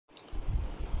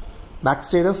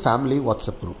Backtrader family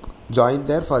WhatsApp group. Join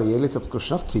there for a yearly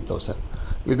subscription of 3000.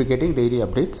 You'll be getting daily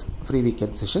updates, free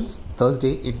weekend sessions,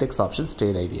 Thursday index options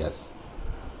trade ideas.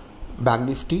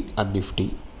 Banknifty and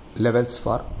Nifty. Levels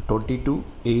for 22,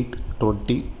 8,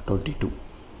 20, 22.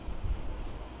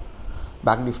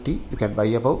 Banknifty you can buy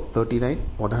above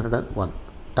 39,101.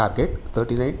 Target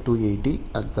 39,280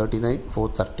 and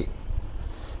 39,430.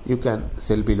 You can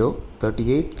sell below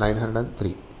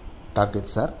 38,903.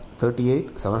 Targets are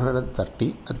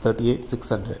 38,730 and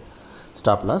 38,600.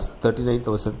 Stop loss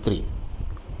 39,003.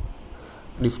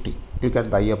 Nifty you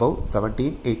can buy above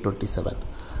 17,827.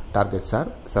 Targets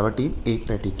are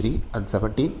 17,893 and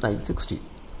 17,960.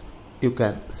 You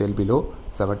can sell below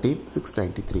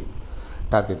 17,693.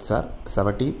 Targets are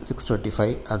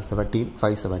 17,625 and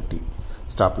 17,570.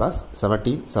 Stop loss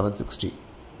 17,760.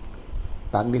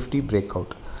 Banknifty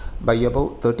breakout. Buy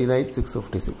above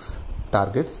 39,656.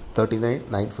 Targets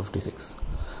 39,956.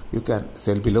 You can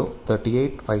sell below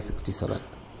 38,567.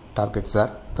 Targets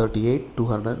are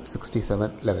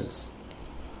 38,267 levels.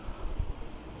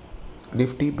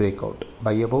 Nifty breakout.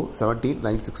 Buy above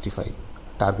 17,965.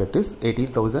 Target is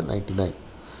 18,099.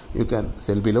 You can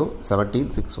sell below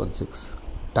 17,616.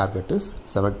 Target is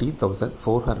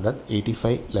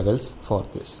 17,485 levels for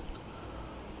this.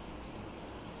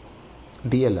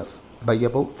 DLF. Buy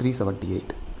above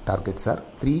 378. Targets are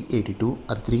 382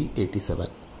 and 387.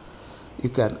 You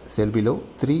can sell below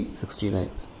 369.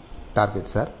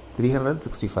 Targets are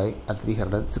 365 and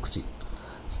 360.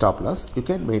 Stop loss you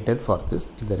can maintain for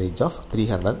this in the range of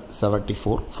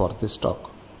 374 for this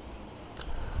stock.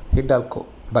 Hindalco.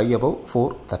 Buy above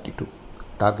 432.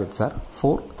 Targets are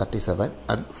 437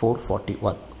 and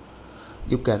 441.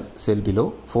 You can sell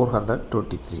below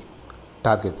 423.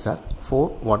 Targets are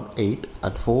 418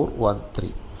 and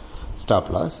 413. Stop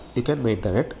loss you can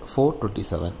maintain at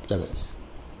 427 levels.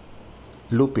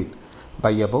 Lupin.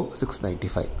 Buy above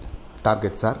 695.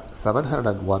 Targets are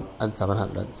 701 and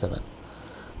 707.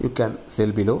 You can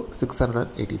sell below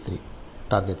 683.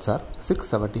 Targets are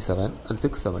 677 and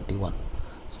 671.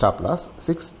 Stop loss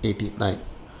 689.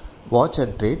 Watch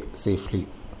and trade safely.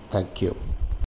 Thank you.